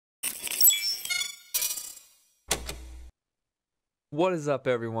What is up,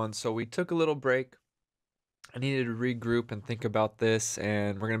 everyone? So we took a little break. I needed to regroup and think about this,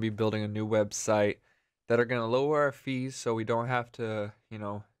 and we're going to be building a new website that are going to lower our fees so we don't have to,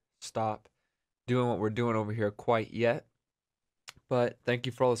 stop doing what we're doing over here quite yet. But thank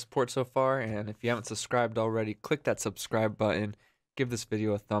you for all the support so far, and if you haven't subscribed already, click that subscribe button, give this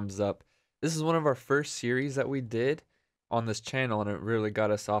video a thumbs up. This is one of our first series that we did on this channel, and it really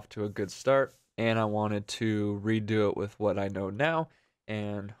got us off to a good start, and I wanted to redo it with what I know now,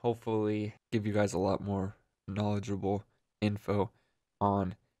 and hopefully give you guys a lot more knowledgeable info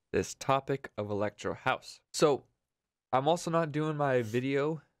on this topic of Electro House. So I'm also not doing my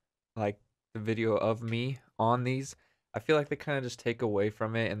video, like the video of me on these. I feel like they kind of just take away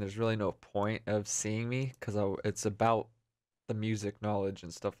from it, and there's really no point of seeing me because it's about the music knowledge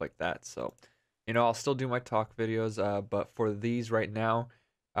and stuff like that. So, I'll still do my talk videos, but for these right now,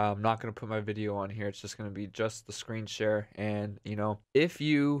 I'm not going to put my video on here. It's just going to be just the screen share. And, if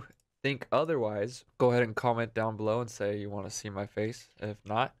you think otherwise, go ahead and comment down below and say you want to see my face. If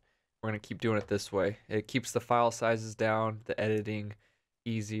not, we're going to keep doing it this way. It keeps the file sizes down, the editing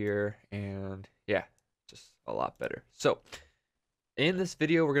easier, and yeah, just a lot better. So in this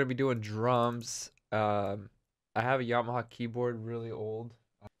video, we're going to be doing drums. I have a Yamaha keyboard, really old.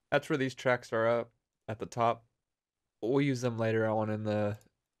 That's where these tracks are up at the top. We'll use them later on in the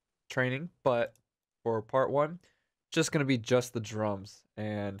training, but for part one, just going to be just the drums.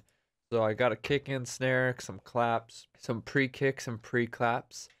 And so I got a kick and snare, some claps, some pre-kicks and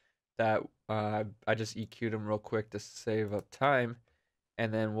pre-claps that I just EQ'd them real quick to save up time.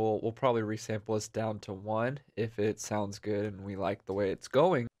 And then we'll probably resample this down to 1 if it sounds good and we like the way it's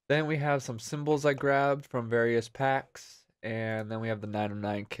going. Then we have some cymbals I grabbed from various packs, and then we have the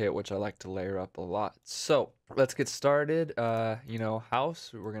 909 kit, which I like to layer up a lot. So let's get started.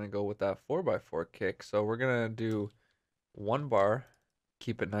 House, we're gonna go with that 4x4 kick. So we're gonna do 1 bar,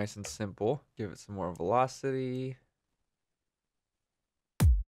 keep it nice and simple, give it some more velocity.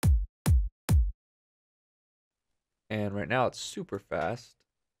 And right now it's super fast.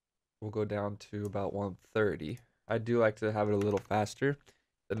 We'll go down to about 130. I do like to have it a little faster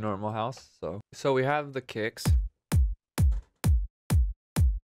than normal house. So we have the kicks.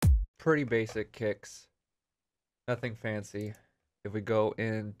 Pretty basic kicks. Nothing fancy. If we go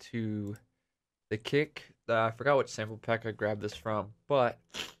into the kick, I forgot which sample pack I grabbed this from, but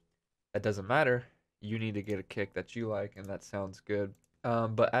that doesn't matter. You need to get a kick that you like and that sounds good.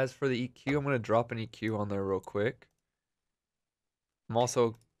 But as for the EQ, I'm going to drop an EQ on there real quick. I'm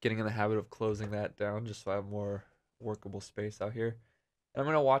also getting in the habit of closing that down just so I have more workable space out here. And I'm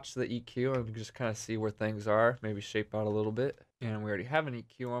going to watch the EQ and just kind of see where things are, maybe shape out a little bit. And we already have an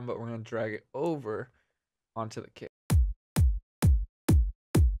EQ on, but we're going to drag it over onto the kick.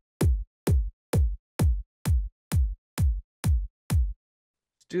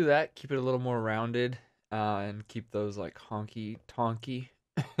 Let's do that, keep it a little more rounded, and keep those like honky tonky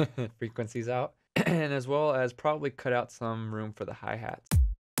frequencies out. And as well as probably cut out some room for the hi-hats.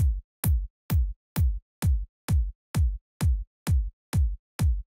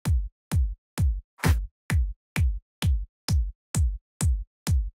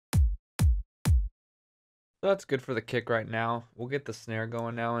 So that's good for the kick right now. We'll get the snare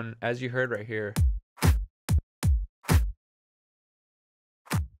going now, and as you heard right here,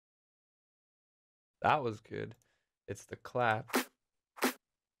 that was good. It's the clap.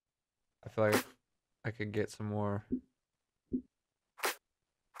 I feel like I could get some more.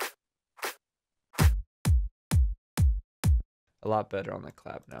 A lot better on the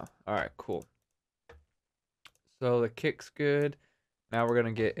clap now. All right, cool. So the kick's good. Now we're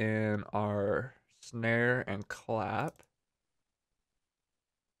gonna get in our snare and clap.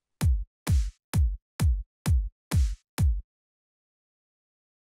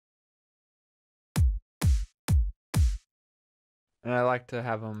 And I like to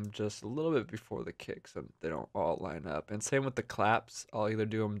have them just a little bit before the kick so they don't all line up. And same with the claps. I'll either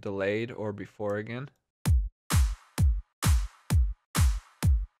do them delayed or before again.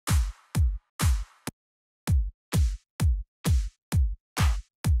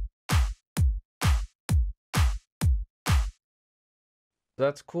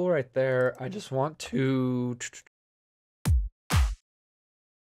 That's cool right there. I just want to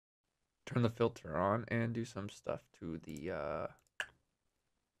turn the filter on and do some stuff to the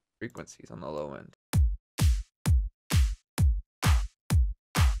frequencies on the low end.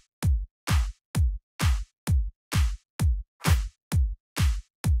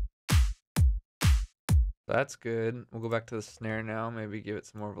 That's good. We'll go back to the snare now, maybe give it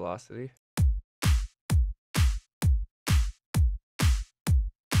some more velocity.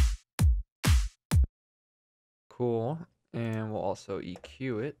 Cool. And we'll also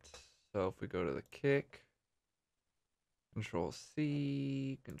EQ it. So if we go to the kick, Control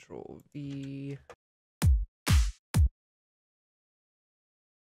C, Control V.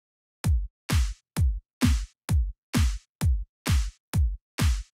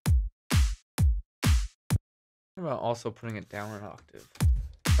 What about also putting it down an octave?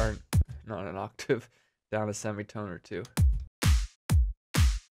 Or not an octave, down a semitone or two.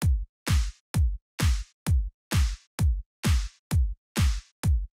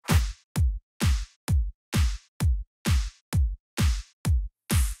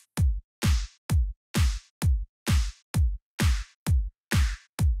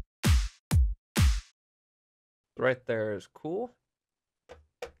 Right there is cool.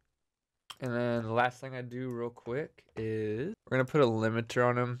 And then the last thing I do real quick is we're gonna put a limiter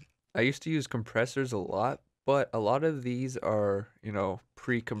on them. I used to use compressors a lot, but a lot of these are, you know,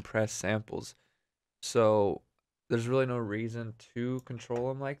 pre-compressed samples. So there's really no reason to control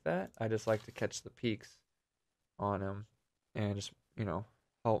them like that. I just like to catch the peaks on them and just, you know,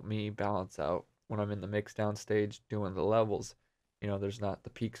 help me balance out when I'm in the mix down stage doing the levels. You know, there's not,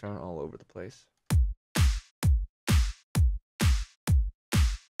 the peaks aren't all over the place.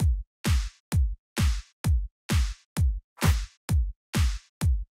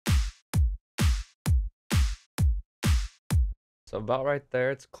 So about right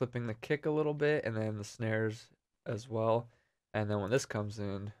there, it's clipping the kick a little bit and then the snares as well. And then when this comes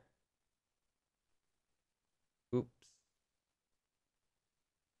in, oops,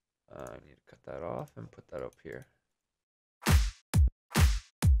 I need to cut that off and put that up here.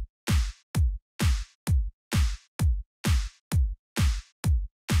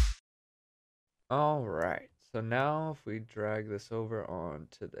 All right, so now if we drag this over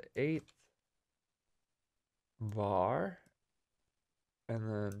onto the 8th bar and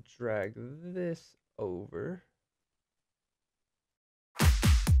then drag this over.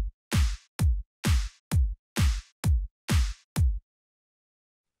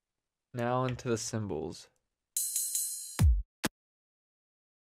 Now into the cymbals.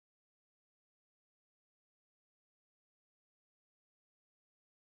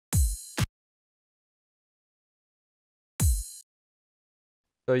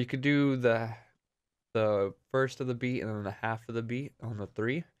 So you could do the first of the beat and then the half of the beat on the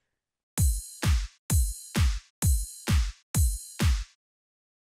 3.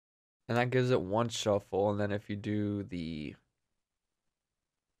 And that gives it one shuffle. And then if you do the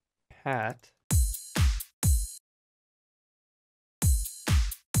hat,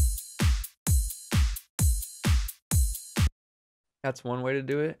 that's one way to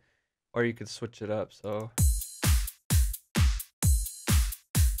do it. Or you could switch it up. So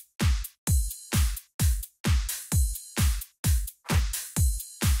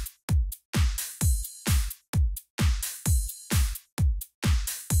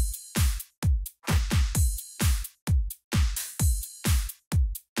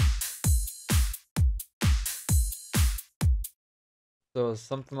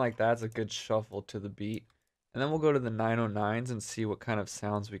something like that's a good shuffle to the beat. And then we'll go to the 909s and see what kind of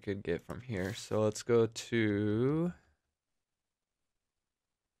sounds we could get from here. So let's go to...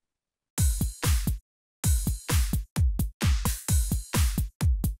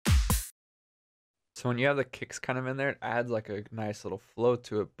 So when you have the kicks kind of in there, it adds like a nice little flow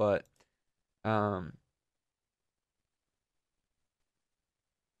to it, but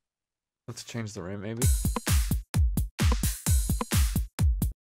let's change the rim maybe.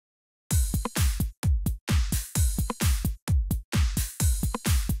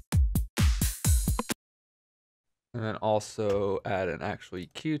 And then also add an actual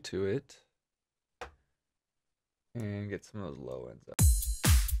EQ to it. And get some of those low ends up.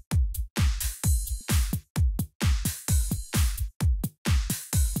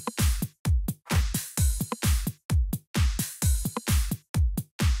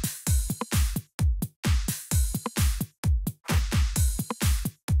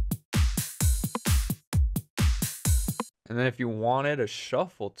 And then if you wanted a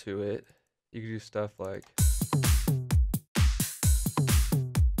shuffle to it, you could do stuff like...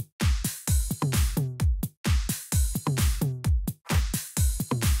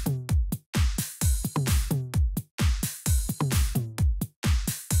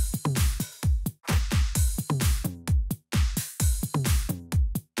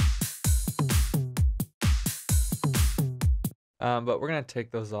 but we're going to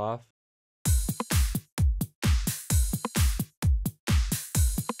take those off.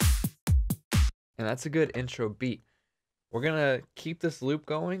 And that's a good intro beat. We're going to keep this loop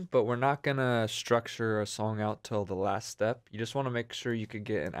going, but we're not going to structure a song out till the last step. You just want to make sure you could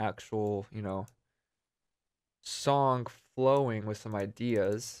get an actual, you know, song flowing with some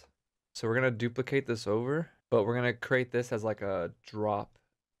ideas. So we're gonna duplicate this over, but we're gonna create this as like a drop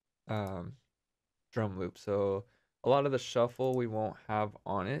um, drum loop. So a lot of the shuffle we won't have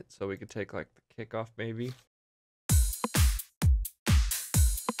on it. So we could take like the kickoff maybe.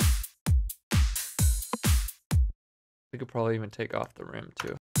 We could probably even take off the rim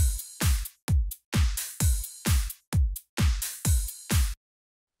too.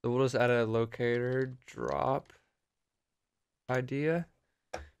 So we'll just add a locator drop idea,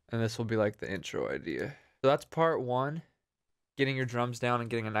 and this will be like the intro idea. So that's part one, getting your drums down and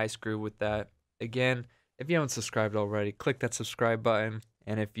getting a nice groove with that. Again, if you haven't subscribed already, click that subscribe button.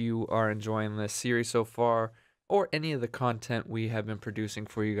 And if you are enjoying this series so far, or any of the content we have been producing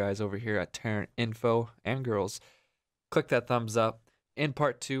for you guys over here at Tarrant Info and Girls, click that thumbs up. In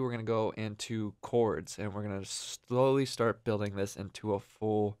part two, we're going to go into chords, and we're going to slowly start building this into a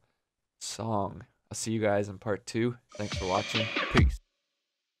full song. I'll see you guys in part two. Thanks for watching. Peace.